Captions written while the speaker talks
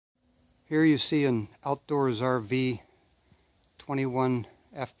Here you see an Outdoors RV 21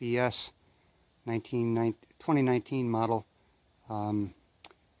 FBS 2019 model,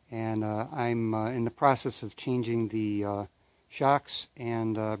 and I'm in the process of changing the shocks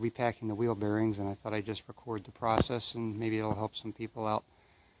and repacking the wheel bearings, and I thought I'd just record the process and maybe it'll help some people out.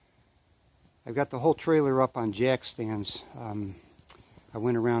 I've got the whole trailer up on jack stands. I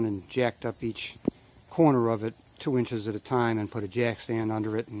went around and jacked up each corner of it 2 inches at a time and put a jack stand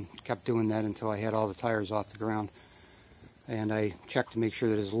under it, and kept doing that until I had all the tires off the ground. And I checked to make sure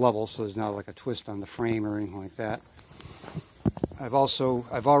that it's level, so there's not like a twist on the frame or anything like that. I've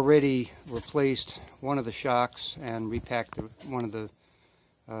already replaced one of the shocks and repacked one of the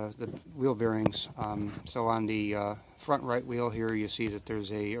wheel bearings. So on the front right wheel here, you see that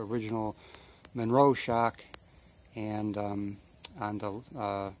there's a original Monroe shock, and on the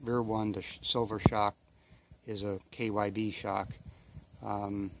rear one, the silver shock, is a KYB shock. What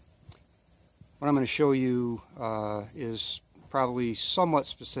I'm going to show you is probably somewhat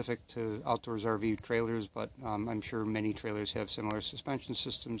specific to Outdoors RV trailers, but I'm sure many trailers have similar suspension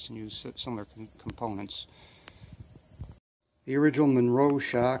systems and use similar components. The original Monroe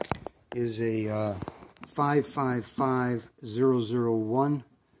shock is a 555001,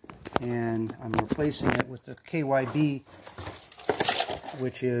 and I'm replacing it with the KYB,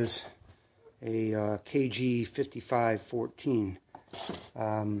 which is a KG 5514.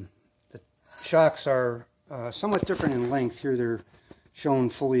 The shocks are somewhat different in length. Here they're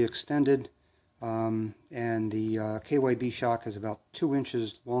shown fully extended, and the KYB shock is about 2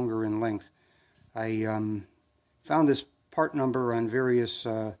 inches longer in length. I found this part number on various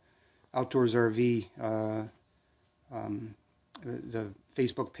Outdoors RV, the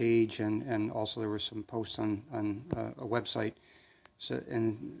Facebook page, and also there were some posts on a website. So,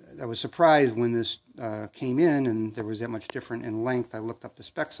 and I was surprised when this came in and there was that much different in length. I looked up the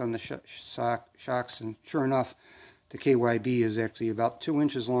specs on the shocks, and sure enough, the KYB is actually about 2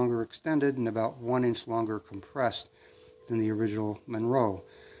 inches longer extended and about 1 inch longer compressed than the original Monroe.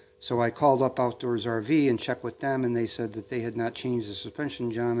 So I called up Outdoors RV and checked with them, and they said that they had not changed the suspension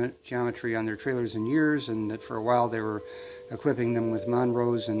geometry on their trailers in years, and that for a while they were equipping them with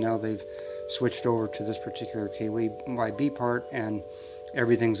Monroes, and now they've switched over to this particular KYB part, and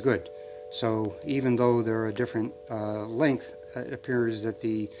everything's good. So even though they're a different length, it appears that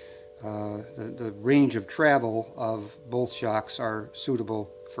the range of travel of both shocks are suitable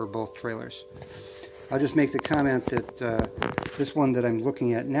for both trailers. I'll just make the comment that this one that I'm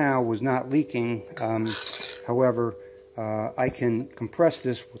looking at now was not leaking. However, I can compress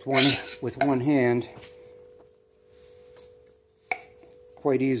this with one hand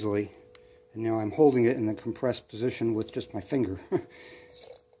quite easily. And now I'm holding it in the compressed position with just my finger.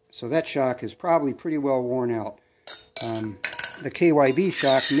 So that shock is probably pretty well worn out. The KYB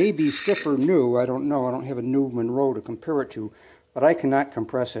shock may be stiffer new. I don't know. I don't have a new Monroe to compare it to. But I cannot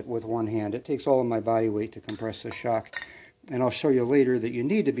compress it with one hand. It takes all of my body weight to compress the shock. And I'll show you later that you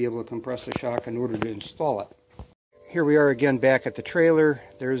need to be able to compress the shock in order to install it. Here we are again back at the trailer.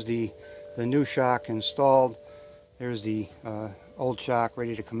 There's the new shock installed. There's the old shock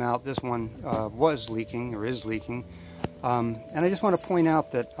ready to come out. This one was leaking, or is leaking. And I just want to point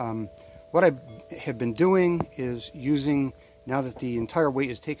out that what I have been doing is using, now that the entire weight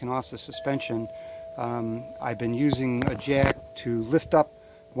is taken off the suspension, I've been using a jack to lift up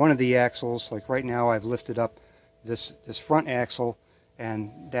one of the axles. Like right now I've lifted up this front axle,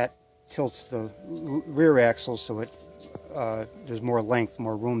 and that tilts the rear axle so it there's more length,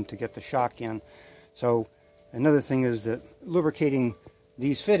 more room to get the shock in. So another thing is that lubricating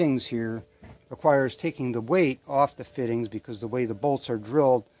these fittings here requires taking the weight off the fittings, because the way the bolts are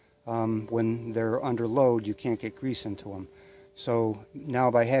drilled, when they're under load, you can't get grease into them. So now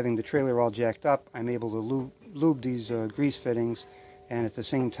by having the trailer all jacked up, I'm able to lube these grease fittings, and at the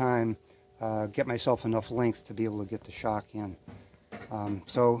same time get myself enough length to be able to get the shock in.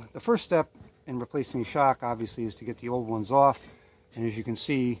 So the first step in replacing the shock obviously is to get the old ones off, and as you can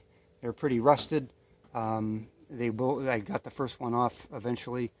see, they're pretty rusted. I got the first one off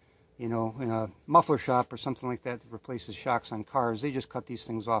eventually, you know, in a muffler shop or something like that replaces shocks on cars. They just cut these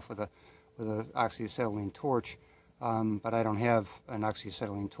things off with an oxyacetylene torch, but I don't have an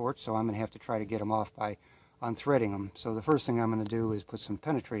oxyacetylene torch, so I'm going to have to try to get them off by unthreading them. So the first thing I'm going to do is put some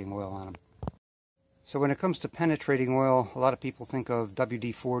penetrating oil on them. So when it comes to penetrating oil, a lot of people think of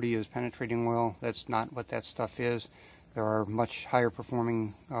WD-40 as penetrating oil. That's not what that stuff is. There are much higher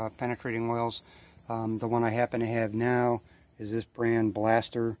performing penetrating oils. The one I happen to have now is this brand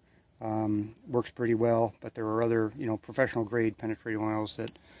Blaster. Works pretty well, but there are other, you know, professional grade penetrating oils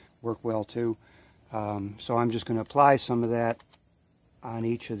that work well too. So I'm just going to apply some of that on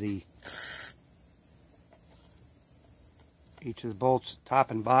each of the each of the bolts,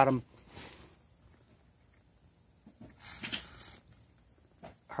 top and bottom.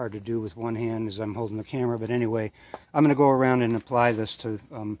 Hard to do with one hand as I'm holding the camera, but anyway, I'm going to go around and apply this to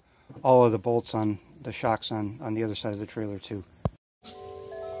all of the bolts on the shocks on the other side of the trailer too.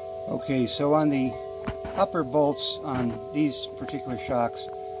 Okay, so on the upper bolts on these particular shocks,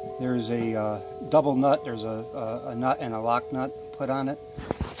 there's a double nut. There's a nut and a lock nut put on it.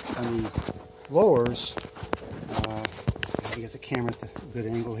 On the lowers, you get the camera at a good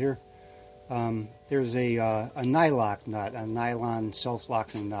angle here. There's a nylock nut, a nylon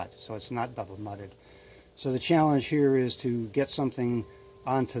self-locking nut, so it's not double nutted. So the challenge here is to get something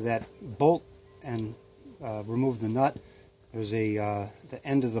onto that bolt and remove the nut. There's the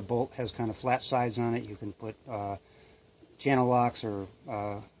end of the bolt has kind of flat sides on it. You can put channel locks or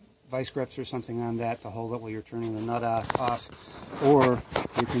vice grips or something on that to hold it while you're turning the nut off. Or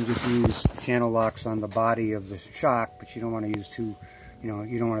you can just use channel locks on the body of the shock, but you don't want to use too,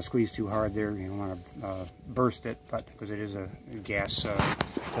 you don't want to squeeze too hard there. You don't want to burst it, but because it is a gas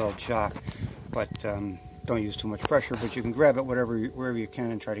filled shock. But don't use too much pressure, but you can grab it wherever you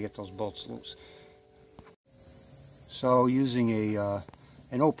can and try to get those bolts loose. So using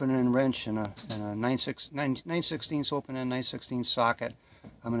an open-end wrench and a 9/16 open-end 9/16 socket,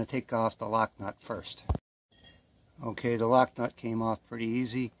 I'm going to take off the lock nut first. Okay, the lock nut came off pretty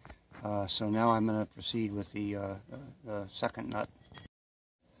easy, so now I'm going to proceed with the second nut.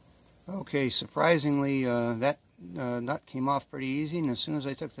 Okay, surprisingly that nut came off pretty easy, and as soon as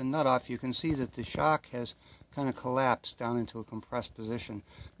I took the nut off, you can see that the shock has kind of collapsed down into a compressed position.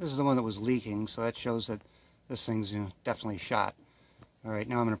 This is the one that was leaking, so that shows that this thing's definitely shot. Alright,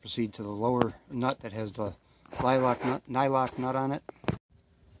 now I'm going to proceed to the lower nut that has the nylock nut on it.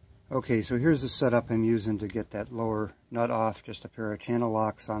 Okay, so here's the setup I'm using to get that lower nut off. Just a pair of channel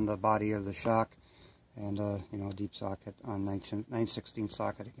locks on the body of the shock, and a deep socket on 9/16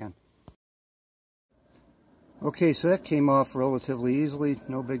 socket again. Okay, so that came off relatively easily,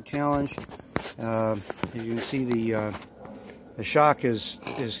 no big challenge. As you can see, the shock is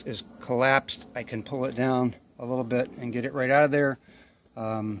collapsed. I can pull it down a little bit and get it right out of there.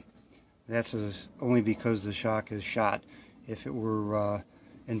 That's only because the shock is shot. If it were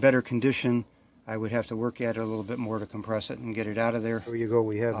in better condition, I would have to work at it a little bit more to compress it and get it out of there. There you go,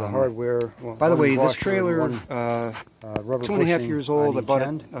 we have the hardware. Well, by the way, this trailer, 2.5 years old. I bought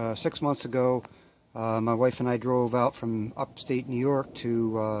it 6 months ago. My wife and I drove out from upstate New York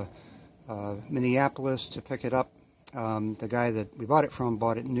to Minneapolis to pick it up. The guy that we bought it from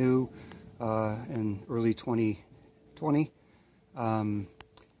bought it new in early 2020.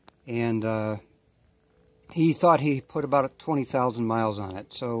 He thought he put about 20,000 miles on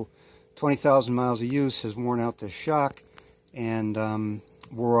it. So 20,000 miles of use has worn out the shock and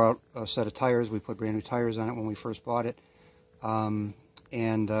wore out a set of tires. We put brand new tires on it when we first bought it.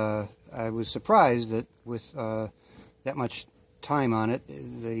 I was surprised that with that much time on it,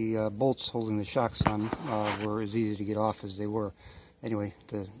 the bolts holding the shocks on were as easy to get off as they were. Anyway,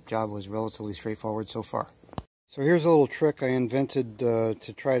 the job was relatively straightforward so far. So here's a little trick I invented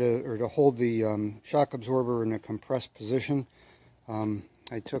to try to hold the shock absorber in a compressed position.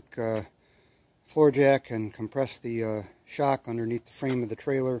 I took floor jack and compressed the shock underneath the frame of the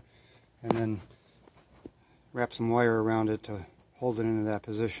trailer, and then wrapped some wire around it to hold it into that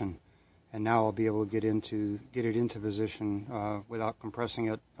position. And now I'll be able to get it into position without compressing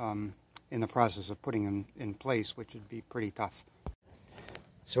it in the process of putting them in place, which would be pretty tough.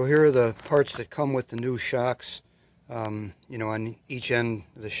 So here are the parts that come with the new shocks. On each end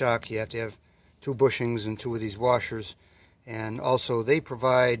of the shock you have to have 2 bushings and 2 of these washers, and also they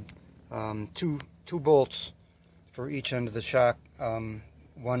provide two bolts for each end of the shock,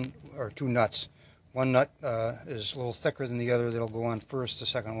 1 or 2 nuts. One nut is a little thicker than the other. That'll go on first. The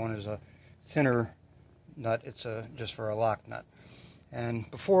second one is a thinner nut. It's just for a lock nut. And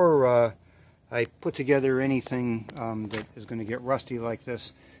before I put together anything that is going to get rusty like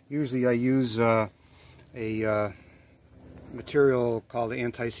this, usually I use a material called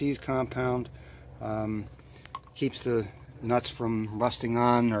anti-seize compound. Keeps the nuts from rusting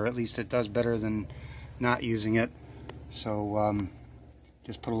on, or at least it does better than not using it. So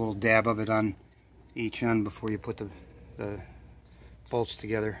just put a little dab of it on each end before you put the bolts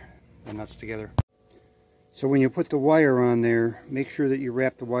together, the nuts together. So when you put the wire on there, make sure that you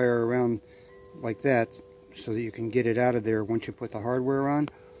wrap the wire around like that so that you can get it out of there once you put the hardware on.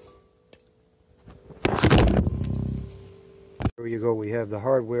 There you go, we have the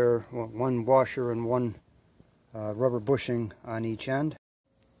hardware, 1 washer and 1 rubber bushing on each end.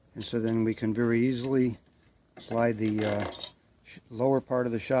 And so then we can very easily slide the lower part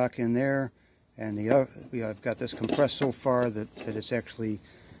of the shock in there and I've got this compressed so far that it's actually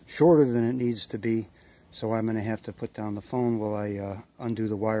shorter than it needs to be. So I'm going to have to put down the phone while I undo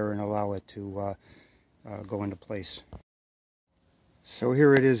the wire and allow it to go into place. So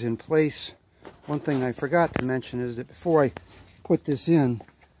here it is in place. One thing I forgot to mention is that before I put this in,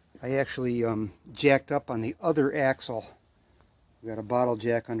 I actually jacked up on the other axle. We've got a bottle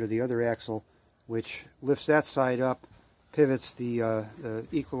jack under the other axle, which lifts that side up, pivots the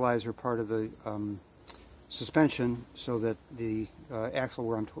equalizer part of the suspension so that the axle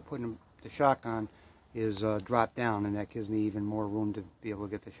where I'm putting the shock on is dropped down, and that gives me even more room to be able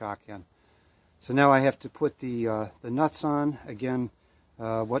to get the shock in. So now I have to put the nuts on. Again,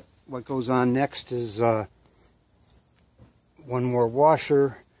 what goes on next is one more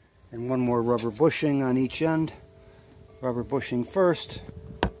washer and one more rubber bushing on each end. Rubber bushing first,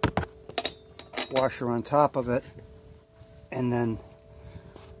 washer on top of it, and then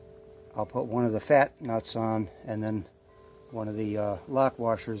I'll put one of the fat nuts on and then one of the lock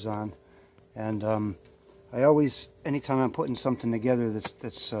washers on. And I always, anytime I'm putting something together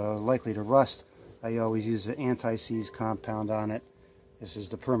that's likely to rust, I always use the anti-seize compound on it. This is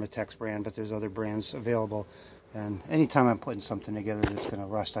the Permatex brand, but there's other brands available. And anytime I'm putting something together that's going to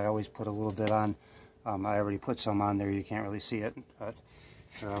rust, I always put a little bit on. I already put some on there, you can't really see it, but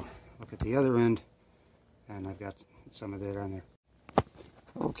look at the other end, and I've got some of that on there.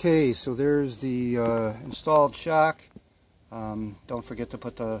 Okay, so there's the installed shock. Don't forget to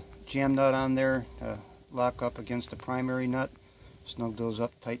put the jam nut on there to lock up against the primary nut. Snug those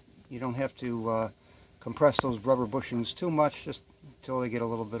up tight. You don't have to compress those rubber bushings too much, just until they get a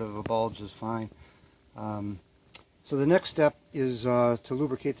little bit of a bulge is fine. So the next step is to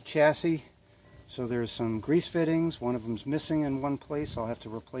lubricate the chassis. So there's some grease fittings. One of them's missing in one place. I'll have to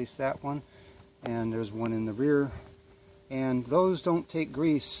replace that one. And there's one in the rear. And those don't take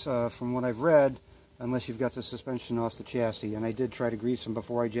grease, from what I've read, unless you've got the suspension off the chassis. And I did try to grease them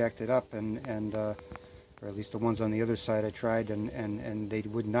before I jacked it up, and or at least the ones on the other side I tried, and they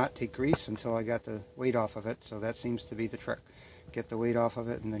would not take grease until I got the weight off of it. So that seems to be the trick. Get the weight off of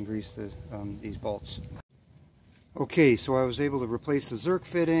it and then grease these bolts. Okay, so I was able to replace the Zerk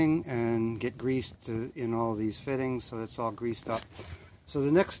fitting and get greased in all these fittings, so that's all greased up. So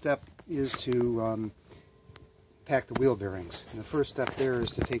the next step is to pack the wheel bearings. And the first step there is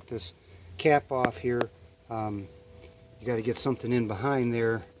to take this cap off here. You got to get something in behind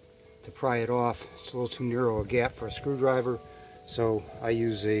there to pry it off. It's a little too narrow a gap for a screwdriver, so I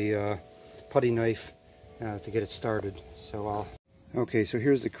use a putty knife to get it started. Okay, so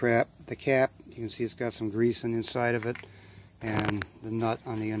here's the cap. You can see it's got some grease on the inside of it, and the nut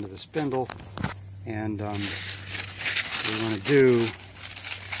on the end of the spindle. And what we want to do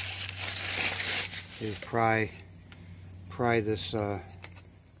is pry this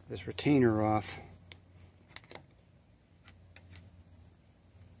this retainer off.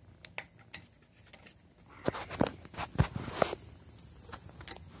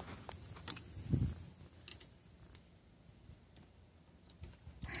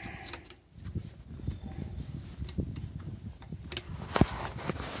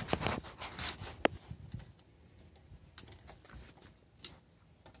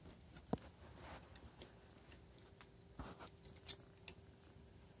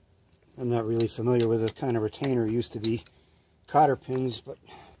 I'm not really familiar with the kind of retainer. It used to be cotter pins,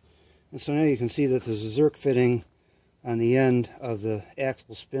 and so now you can see that there's a Zerk fitting on the end of the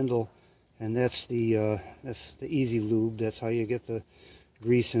axle spindle, and that's the Easy Lube. That's how you get the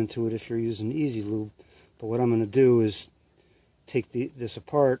grease into it if you're using Easy Lube. But what I'm going to do is take this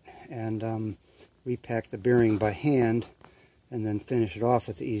apart and repack the bearing by hand, and then finish it off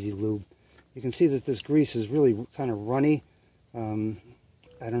with the Easy Lube. You can see that this grease is really kind of runny.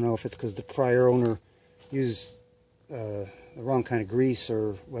 I don't know if it's because the prior owner used the wrong kind of grease,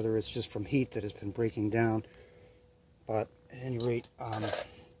 or whether it's just from heat that it's been breaking down. But at any rate, I'm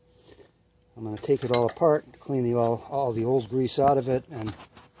going to take it all apart, clean all the old grease out of it, and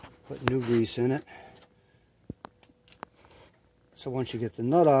put new grease in it. So once you get the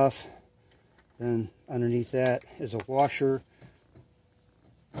nut off, then underneath that is a washer.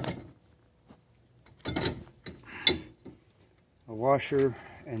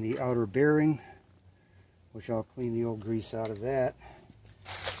 And the outer bearing, which I'll clean the old grease out of that.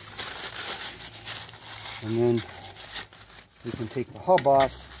 And then we can take the hub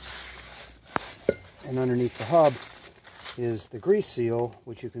off, and underneath the hub is the grease seal,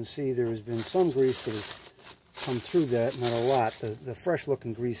 which you can see there has been some grease that has come through that, not a lot. The fresh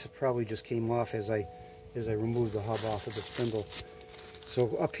looking grease probably just came off as I removed the hub off of the spindle.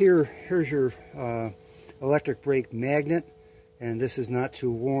 So up here, here's your electric brake magnet. and this is not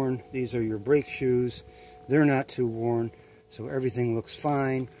too worn. These are your brake shoes. They're not too worn, so everything looks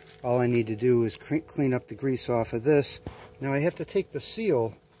fine. All I need to do is clean up the grease off of this. Now I have to take the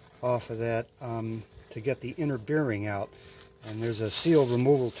seal off of that to get the inner bearing out. And there's a seal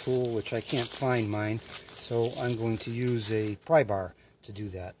removal tool, which I can't find mine, so I'm going to use a pry bar to do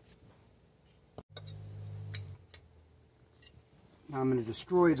that. Now I'm going to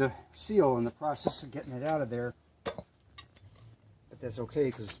destroy the seal in the process of getting it out of there. But that's okay,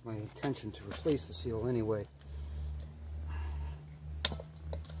 because it's my intention to replace the seal anyway.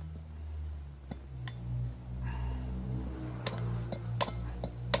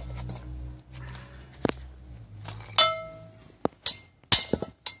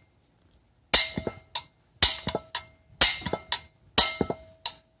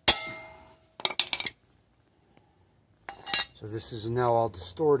 So this is now all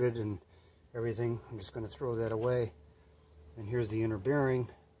distorted and everything. I'm just going to throw that away. And here's the inner bearing,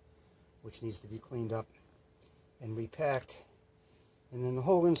 which needs to be cleaned up and repacked. And then the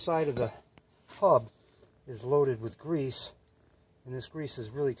whole inside of the hub is loaded with grease. And this grease is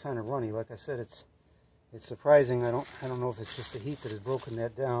really kind of runny. Like I said, it's surprising. I don't know if it's just the heat that has broken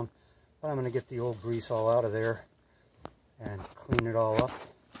that down. But I'm going to get the old grease all out of there and clean it all up.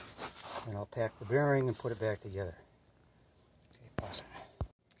 And I'll pack the bearing and put it back together.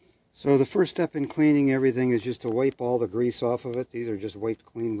 So the first step in cleaning everything is just to wipe all the grease off of it. These are just wiped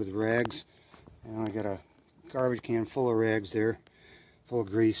clean with rags. And I got a garbage can full of rags there, full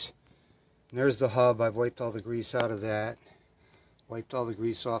of grease. And there's the hub. I've wiped all the grease out of that. Wiped all the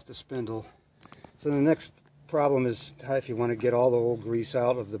grease off the spindle. So the next problem is how, if you want to get all the old grease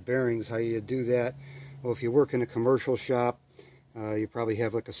out of the bearings, how you do that. Well, if you work in a commercial shop, you probably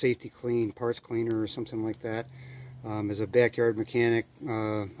have like a safety clean, parts cleaner or something like that. As a backyard mechanic,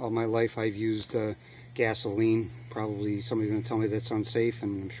 all my life I've used gasoline. Probably somebody's going to tell me that's unsafe,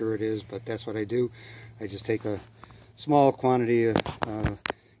 and I'm sure it is, but that's what I do. I just take a small quantity of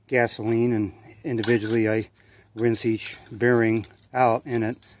gasoline, and individually I rinse each bearing out in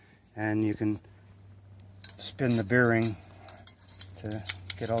it, and you can spin the bearing to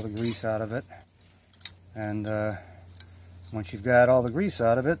get all the grease out of it. And once you've got all the grease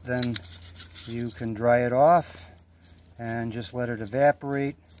out of it, then you can dry it off and just let it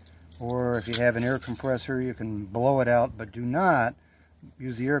evaporate. Or if you have an air compressor, you can blow it out, but do not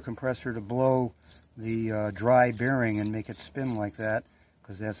use the air compressor to blow the dry bearing and make it spin like that,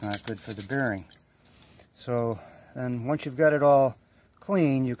 because that's not good for the bearing. So then once you've got it all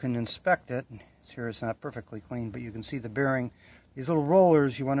clean, you can inspect it. Here it's not perfectly clean, but you can see the bearing. These little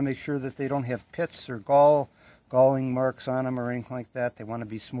rollers, you want to make sure that they don't have pits or galling marks on them or anything like that. They want to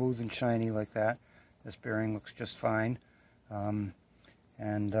be smooth and shiny like that. This bearing looks just fine. The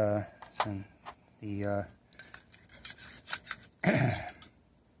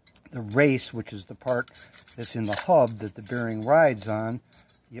race, which is the part that's in the hub that the bearing rides on,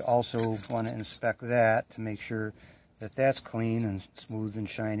 you also want to inspect that to make sure that that's clean and smooth and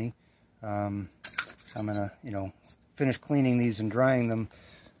shiny. I'm going to, finish cleaning these and drying them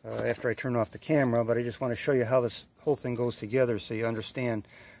after I turn off the camera, but I just want to show you how this whole thing goes together so you understand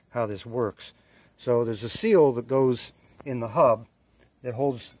how this works. So there's a seal that goes in the hub that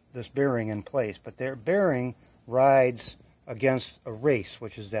holds this bearing in place, but their bearing rides against a race,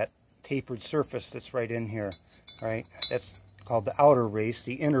 which is that tapered surface that's right in here, right? That's called the outer race.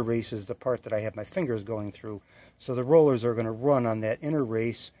 The inner race is the part that I have my fingers going through. So the rollers are going to run on that inner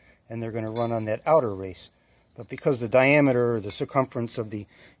race, and they're going to run on that outer race. But because the diameter or the circumference of the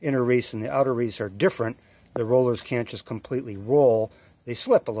inner race and the outer race are different, the rollers can't just completely roll. They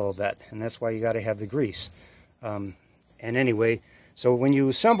slip a little bit, and that's why you got to have the grease. And anyway, so when you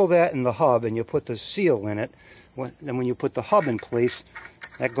assemble that in the hub and you put the seal in it, then when you put the hub in place,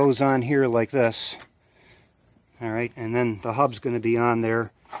 that goes on here like this. Alright, and then the hub's going to be on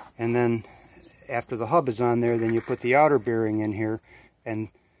there, and then after the hub is on there, then you put the outer bearing in here, and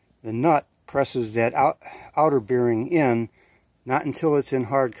the nut presses that outer bearing in, not until it's in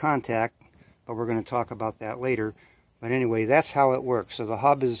hard contact, but we're going to talk about that later. But anyway, that's how it works. So the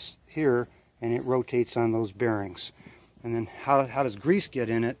hub is here, and it rotates on those bearings. And then how does grease get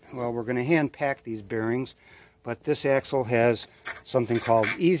in it? Well, we're going to hand pack these bearings, but this axle has something called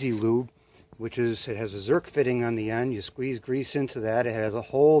Easy Lube, which is, it has a Zerk fitting on the end. You squeeze grease into that. It has a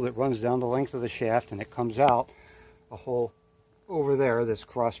hole that runs down the length of the shaft, and it comes out a hole over there that's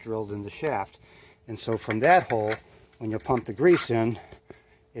cross-drilled in the shaft. And so from that hole, when you pump the grease in,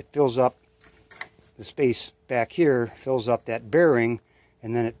 it fills up the space back here, fills up that bearing,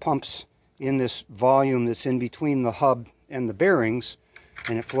 and then it pumps in this volume that's in between the hub and the bearings,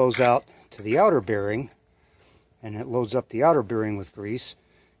 and it flows out to the outer bearing. and it loads up the outer bearing with grease.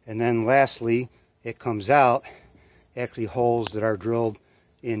 And then lastly, it comes out, actually holes that are drilled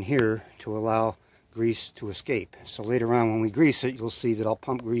in here to allow grease to escape. So later on when we grease it, you'll see that I'll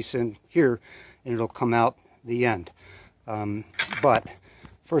pump grease in here and it'll come out the end. But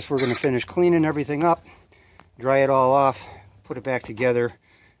first we're going to finish cleaning everything up, dry it all off, put it back together,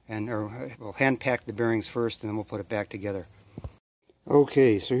 and we'll hand pack the bearings first and then we'll put it back together.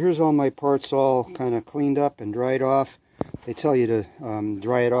 Okay, so here's all my parts all kind of cleaned up and dried off. They tell you to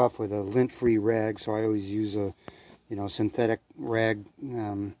dry it off with a lint-free rag, so I always use a synthetic rag.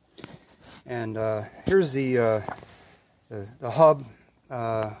 Here's the hub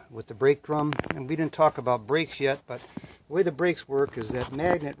with the brake drum. And we didn't talk about brakes yet, but the way the brakes work is that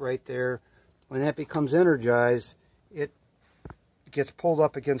magnet right there, when that becomes energized, it gets pulled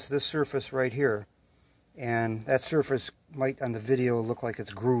up against this surface right here. And that surface might on the video look like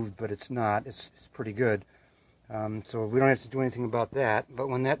it's grooved, but it's not. It's pretty good. So we don't have to do anything about that. But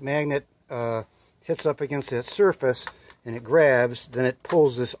when that magnet hits up against that surface and it grabs, then it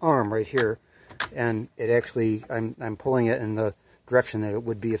pulls this arm right here, and it actually, I'm pulling it in the direction that it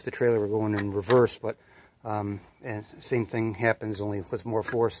would be if the trailer were going in reverse, but and same thing happens, only with more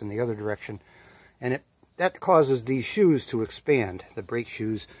force in the other direction. And that causes these shoes to expand, the brake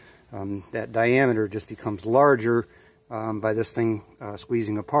shoes. That diameter just becomes larger by this thing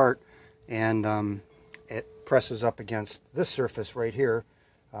squeezing apart, and it presses up against this surface right here.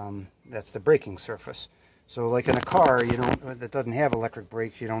 That's the braking surface. So like in a car, that doesn't have electric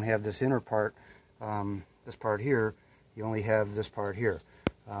brakes, you don't have this inner part, this part here, you only have this part here.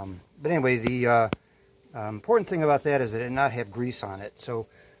 But anyway, the important thing about that is that it did not have grease on it. So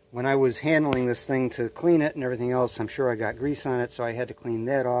when I was handling this thing to clean it and everything else, I'm sure I got grease on it, so I had to clean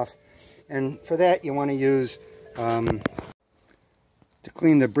that off. And for that, you want to use, to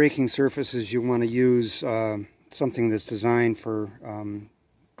clean the braking surfaces, you want to use something that's designed for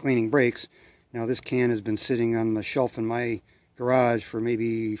cleaning brakes. Now this can has been sitting on the shelf in my garage for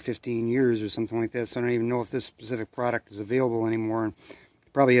maybe 15 years or something like that, so I don't even know if this specific product is available anymore. And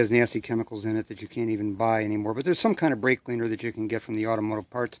it probably has nasty chemicals in it that you can't even buy anymore. But there's some kind of brake cleaner that you can get from the automotive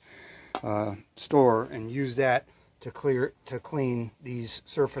parts store, and use that to clean these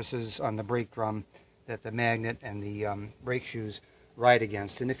surfaces on the brake drum that the magnet and the brake shoes ride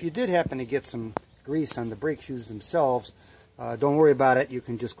against. And if you did happen to get some grease on the brake shoes themselves, don't worry about it. You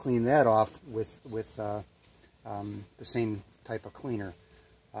can just clean that off with the same type of cleaner.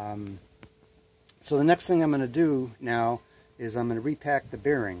 So the next thing I'm going to do now is I'm going to repack the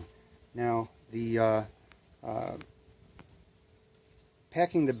bearing. Now the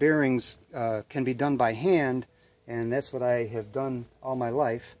packing the bearings can be done by hand, and that's what I have done all my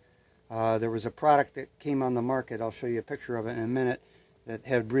life. There was a product that came on the market, I'll show you a picture of it in a minute, that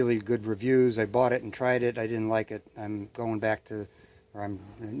had really good reviews. I bought it and tried it. I didn't like it. I'm going back to, or I'm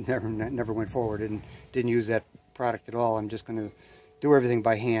never went forward and didn't use that product at all. I'm just going to do everything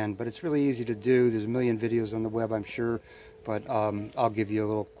by hand, but it's really easy to do. There's a million videos on the web, I'm sure, but I'll give you a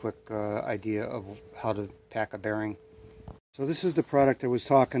little quick idea of how to pack a bearing. So this is the product I was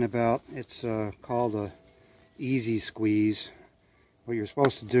talking about. It's called a Easy Squeeze. What you're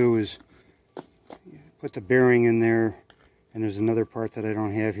supposed to do is put the bearing in there, and there's another part that I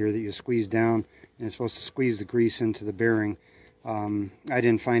don't have here that you squeeze down, and it's supposed to squeeze the grease into the bearing. I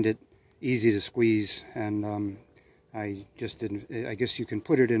didn't find it easy to squeeze, and I just didn't. I guess you can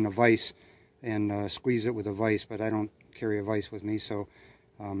put it in a vise and squeeze it with a vise, but I don't carry a vise with me, so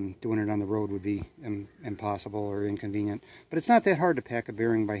doing it on the road would be impossible or inconvenient. But it's not that hard to pack a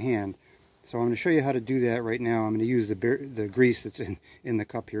bearing by hand. So I'm going to show you how to do that right now. I'm going to use the grease that's in the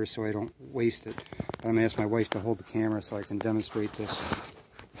cup here so I don't waste it. But I'm going to ask my wife to hold the camera so I can demonstrate this.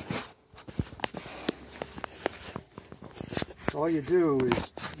 So all you do is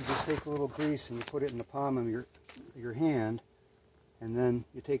you just take a little grease and you put it in the palm of your hand, and then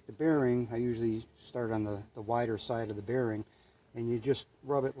you take the bearing. I usually start on the wider side of the bearing, and you just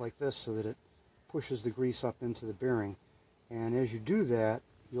rub it like this so that it pushes the grease up into the bearing. And as you do that,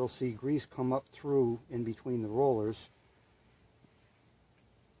 you'll see grease come up through in between the rollers.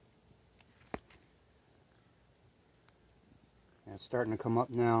 And it's starting to come up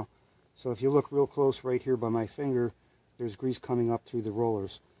now. So if you look real close right here by my finger, there's grease coming up through the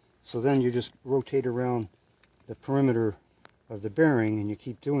rollers. So then you just rotate around the perimeter of the bearing, and you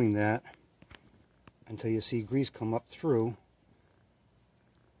keep doing that until you see grease come up through.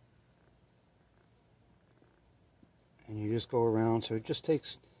 And you just go around. So it just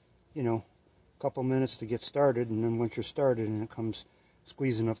takes, a couple minutes to get started, and then once you're started and it comes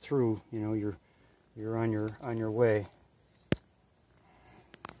squeezing up through, you're on your way.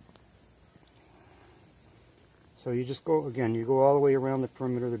 So you just go, again, you go all the way around the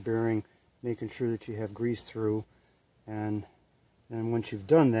perimeter of the bearing, making sure that you have grease through. And then once you've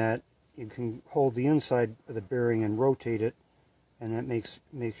done that, you can hold the inside of the bearing and rotate it, and that makes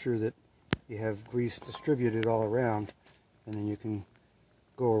sure that you have grease distributed all around. And then you can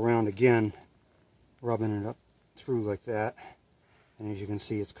go around again, rubbing it up through like that. And as you can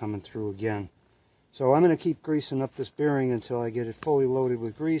see, it's coming through again. So I'm going to keep greasing up this bearing until I get it fully loaded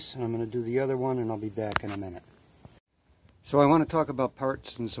with grease, and I'm going to do the other one, and I'll be back in a minute. So I want to talk about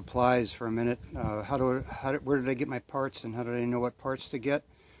parts and supplies for a minute. Where did I get my parts, and how did I know what parts to get?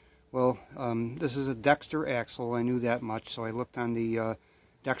 Well, this is a Dexter axle. I knew that much, so I looked on the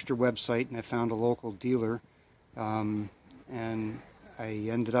Dexter website, and I found a local dealer, and I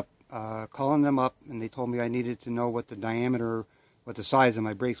ended up calling them up, and they told me I needed to know what the diameter, what the size of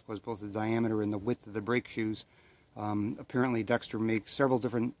my brakes was, both the diameter and the width of the brake shoes. Apparently Dexter makes several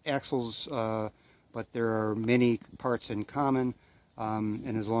different axles, but there are many parts in common,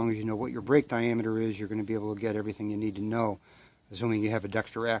 and as long as you know what your brake diameter is, you're going to be able to get everything you need to know, assuming you have a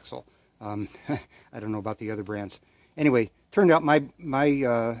Dexter axle. I don't know about the other brands. Anyway, turned out my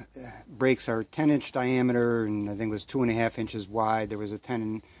brakes are 10-inch diameter, and I think it was 2.5 inches wide. There was a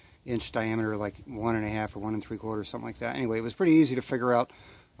 10-inch diameter, like 1.5 or 1 3/4, something like that. Anyway, it was pretty easy to figure out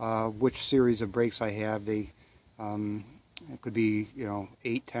which series of brakes I have. They it could be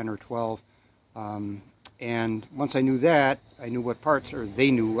 8, 10, or 12. And once I knew that, I knew what parts, or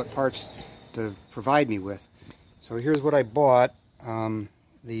they knew what parts to provide me with. So here's what I bought.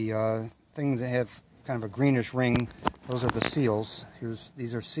 The things that have kind of a greenish ring, those are the seals.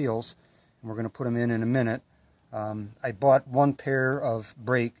 These are seals, and we're going to put them in a minute. I bought one pair of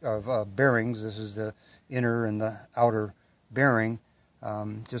bearings. This is the inner and the outer bearing,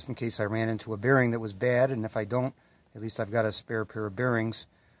 just in case I ran into a bearing that was bad, and if I don't, at least I've got a spare pair of bearings.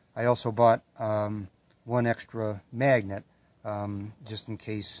 I also bought one extra magnet, just in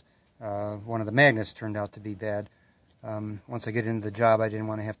case one of the magnets turned out to be bad. Once I get into the job, I didn't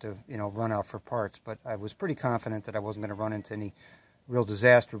want to have to, run out for parts, but I was pretty confident that I wasn't going to run into any real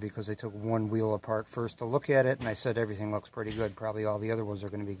disaster because I took one wheel apart first to look at it, and I said everything looks pretty good. Probably all the other ones are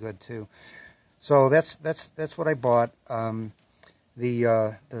going to be good too. So that's what I bought.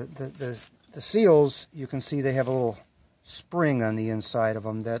 The seals, you can see they have a little spring on the inside of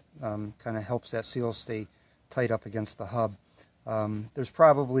them that kind of helps that seal stay tight up against the hub. There's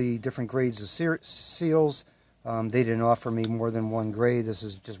probably different grades of seals. They didn't offer me more than one grade. This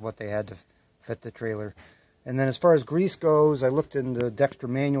is just what they had to fit the trailer. And then as far as grease goes, I looked in the Dexter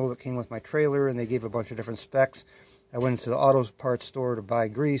manual that came with my trailer, and they gave a bunch of different specs. I went into the auto parts store to buy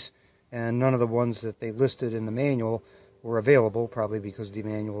grease, and none of the ones that they listed in the manual were available, probably because the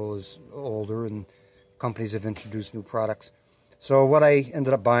manual is older and companies have introduced new products. So what I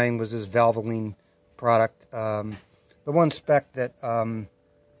ended up buying was this Valvoline product. The one spec that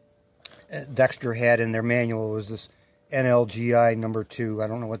Dexter had in their manual was this NLGI number 2. I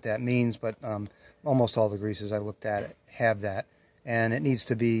don't know what that means, but almost all the greases I looked at have that. And it needs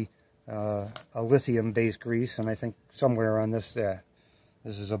to be a lithium-based grease, and I think somewhere on this, this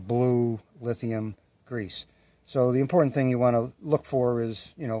is a blue lithium grease. So the important thing you want to look for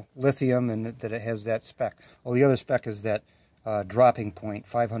is, lithium, and that it has that spec. Well, the other spec is that dropping point,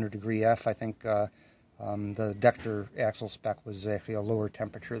 500 degree F. I think the Dexter axle spec was actually a lower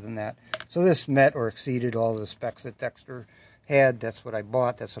temperature than that. So this met or exceeded all the specs that Dexter had. That's what I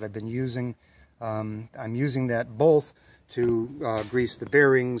bought. That's what I've been using. I'm using that both to grease the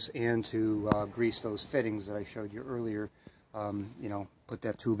bearings and to grease those fittings that I showed you earlier. Put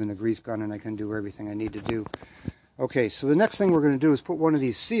that tube in the grease gun and I can do everything I need to do. Okay, so the next thing we're going to do is put one of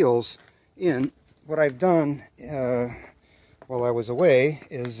these seals in. What I've done while I was away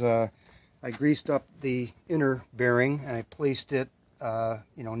is I greased up the inner bearing and I placed it,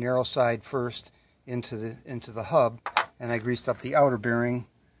 narrow side first into the hub, and I greased up the outer bearing.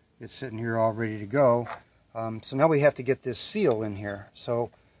 It's sitting here all ready to go. So now we have to get this seal in here.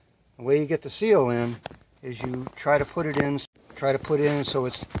 So the way you get the seal in is you try to put it in so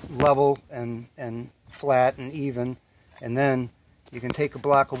it's level and flat and even, and then you can take a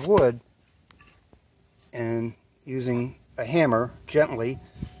block of wood and using a hammer gently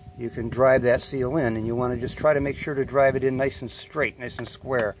you can drive that seal in, and you want to just try to make sure to drive it in nice and straight, nice and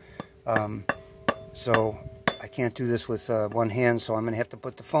square. So I can't do this with one hand, so I'm going to have to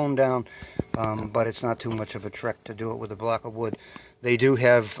put the phone down, but it's not too much of a trick to do it with a block of wood. They do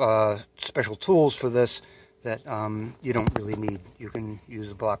have special tools for this that you don't really need. You can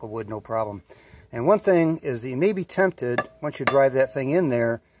use a block of wood, no problem. And one thing is that you may be tempted, once you drive that thing in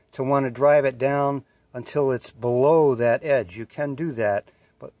there, to want to drive it down until it's below that edge. You can do that,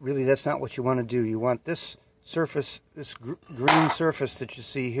 but really that's not what you want to do. You want this surface, this green surface that you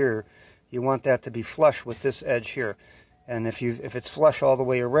see here, you want that to be flush with this edge here. And if it's flush all the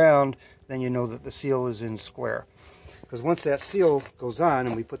way around, then you know that the seal is in square. Because once that seal goes on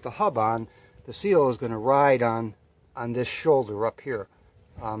and we put the hub on, the seal is going to ride on this shoulder up here.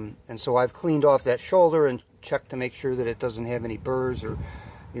 And so I've cleaned off that shoulder and checked to make sure that it doesn't have any burrs or,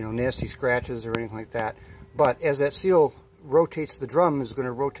 you know, nasty scratches or anything like that. But as that seal rotates, the drum is going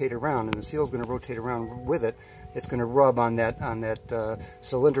to rotate around, and the seal is going to rotate around with it. It's going to rub on that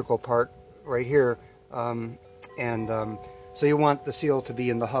cylindrical part right here. So you want the seal to be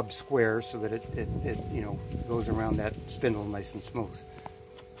in the hub square so that it you know, goes around that spindle nice and smooth.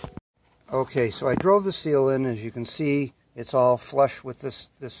 Okay, so I drove the seal in. As you can see, it's all flush with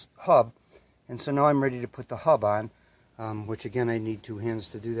this hub, and so now I'm ready to put the hub on, which again I need 2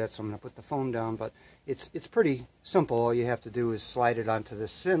 hands to do that, so I'm going to put the phone down. But it's pretty simple. All you have to do is slide it onto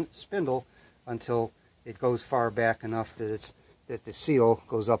this spindle until it goes far back enough that the seal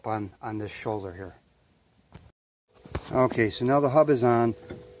goes up on this shoulder here. Okay, so now the hub is on,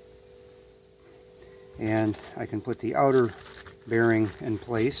 and I can put the outer bearing in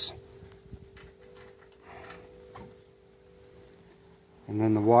place, and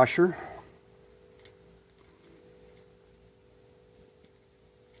then the washer,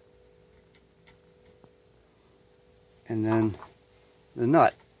 and then the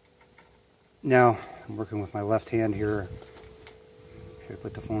nut. Now I'm working with my left hand here. I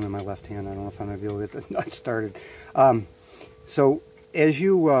put the phone in my left hand. I don't know if I'm going to be able to get the nut started. So as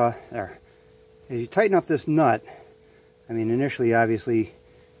you tighten up this nut, I mean, initially, obviously,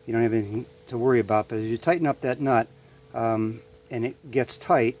 you don't have anything to worry about, but as you tighten up that nut, and it gets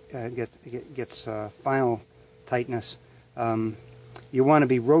tight, gets final tightness, you want to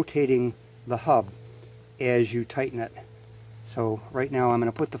be rotating the hub as you tighten it. So right now I'm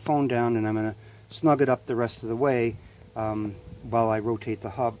going to put the phone down and I'm going to snug it up the rest of the way while I rotate the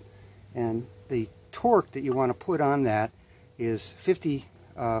hub. And the torque that you want to put on that is 50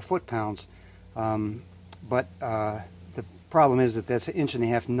 foot-pounds, but the problem is that that's an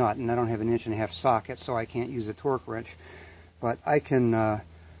 1.5-inch nut, and I don't have an 1.5-inch socket, so I can't use a torque wrench. But I can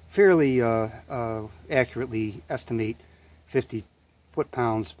fairly accurately estimate 50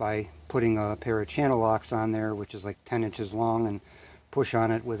 foot-pounds by putting a pair of channel locks on there, which is like 10 inches long, and push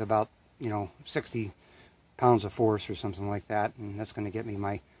on it with about, you know, 60 pounds of force or something like that, and that's going to get me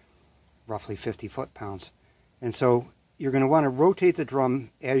my roughly 50 foot-pounds. And so you're going to want to rotate the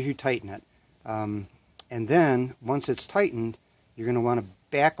drum as you tighten it, and then once it's tightened, you're going to want to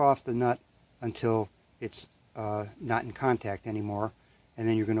back off the nut until it's not in contact anymore, and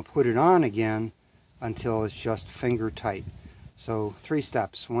then you're going to put it on again until it's just finger tight. So 3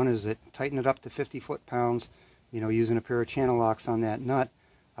 steps. One is that tighten it up to 50 foot-pounds, you know, using a pair of channel locks on that nut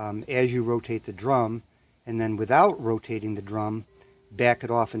as you rotate the drum, and then without rotating the drum, back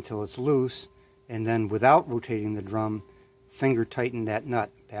it off until it's loose, and then without rotating the drum, finger tighten that nut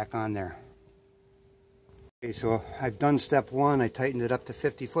back on there. Okay, so I've done step 1. I tightened it up to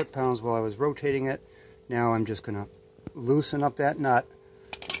 50 foot-pounds while I was rotating it. Now I'm just going to loosen up that nut,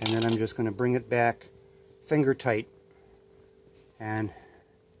 and then I'm just going to bring it back finger tight. And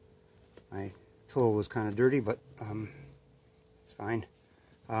my tool was kind of dirty, but it's fine.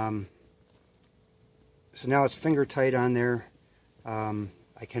 So now it's finger tight on there.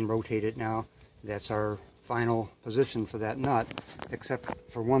 I can rotate it now. That's our final position for that nut, except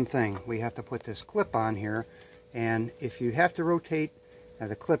for one thing. We have to put this clip on here, and if you have to rotate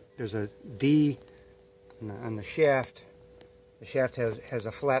the clip, there's a D on the shaft. The shaft has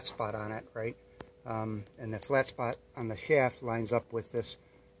a flat spot on it, right? And the flat spot on the shaft lines up with this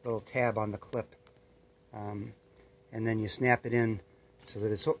little tab on the clip. And then you snap it in so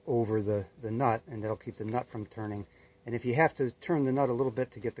that it's over the nut, and that'll keep the nut from turning. And if you have to turn the nut a little bit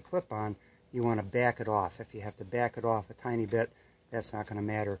to get the clip on, you want to back it off. If you have to back it off a tiny bit, that's not going to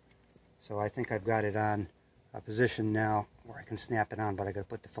matter. So I think I've got it on a position now where I can snap it on, but I got to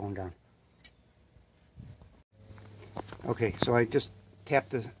put the phone down. Okay, so I just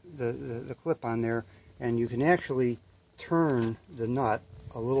tapped the clip on there, and you can actually turn the nut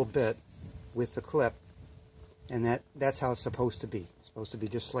a little bit with the clip, and that's how it's supposed to be. It's supposed to be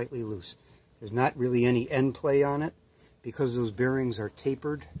just slightly loose. There's not really any end play on it because those bearings are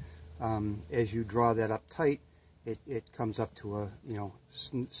tapered. As you draw that up tight, it comes up to a, you know,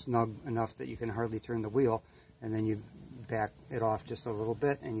 snug enough that you can hardly turn the wheel, and then you back it off just a little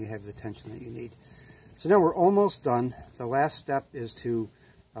bit and you have the tension that you need. So now we're almost done. The last step is to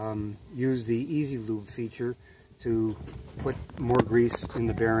use the Easy Lube feature to put more grease in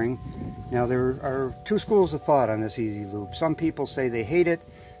the bearing. Now there are 2 schools of thought on this Easy Lube. Some people say they hate it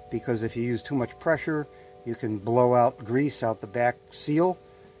because if you use too much pressure, you can blow out grease out the back seal,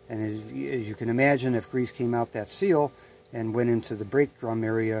 and as you can imagine, if grease came out that seal and went into the brake drum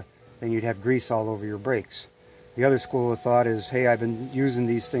area, then you'd have grease all over your brakes. The other school of thought is, hey, I've been using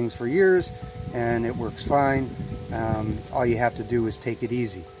these things for years and it works fine. All you have to do is take it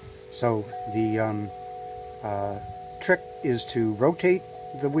easy. So the trick is to rotate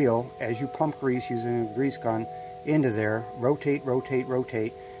the wheel as you pump grease using a grease gun into there. Rotate, rotate,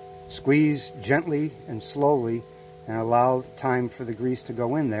 rotate. Squeeze gently and slowly and allow time for the grease to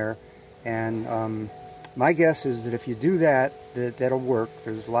go in there. And my guess is that if you do that, that'll work.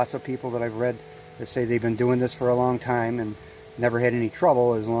 There's lots of people that I've read that say they've been doing this for a long time and never had any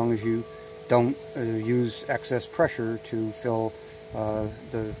trouble, as long as you don't use excess pressure to fill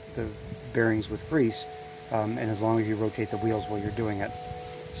the bearings with grease, and as long as you rotate the wheels while you're doing it.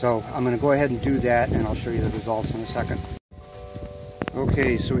 So I'm going to go ahead and do that, and I'll show you the results in a second.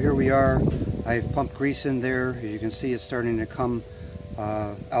 Okay, so here we are. I've pumped grease in there. As you can see, it's starting to come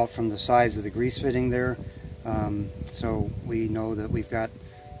out from the sides of the grease fitting there. So we know that we've got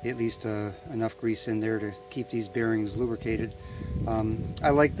at least enough grease in there to keep these bearings lubricated. I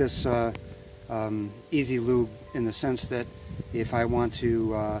like this Easy Lube in the sense that if I want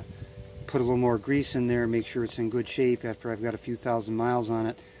to put a little more grease in there, make sure it's in good shape after I've got a few thousand miles on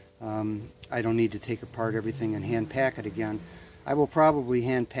it, I don't need to take apart everything and hand pack it again. I will probably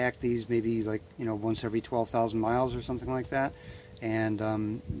hand pack these maybe like, once every 12,000 miles or something like that,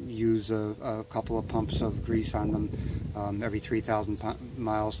 and use a couple of pumps of grease on them every 3,000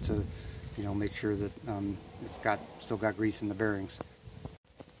 miles to make sure that it's still got grease in the bearings.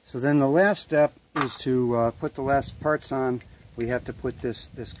 So then the last step is to put the last parts on. We have to put this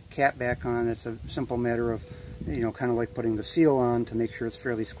cap back on. It's a simple matter of kind of like putting the seal on to make sure it's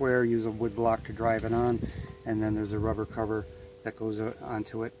fairly square. Use a wood block to drive it on, and then there's a rubber cover that goes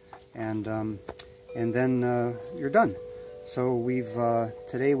onto it, and then you're done. So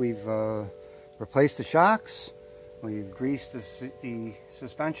today we've replaced the shocks, we've greased the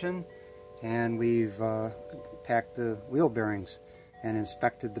suspension, and we've packed the wheel bearings and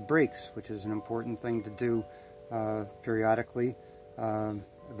inspected the brakes, which is an important thing to do periodically.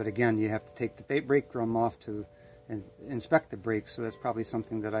 But again, you have to take the brake drum off to inspect the brakes, so that's probably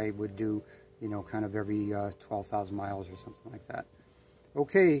something that I would do kind of every 12,000 miles or something like that.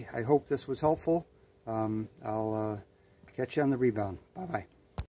 Okay, I hope this was helpful. I'll catch you on the rebound. Bye-bye.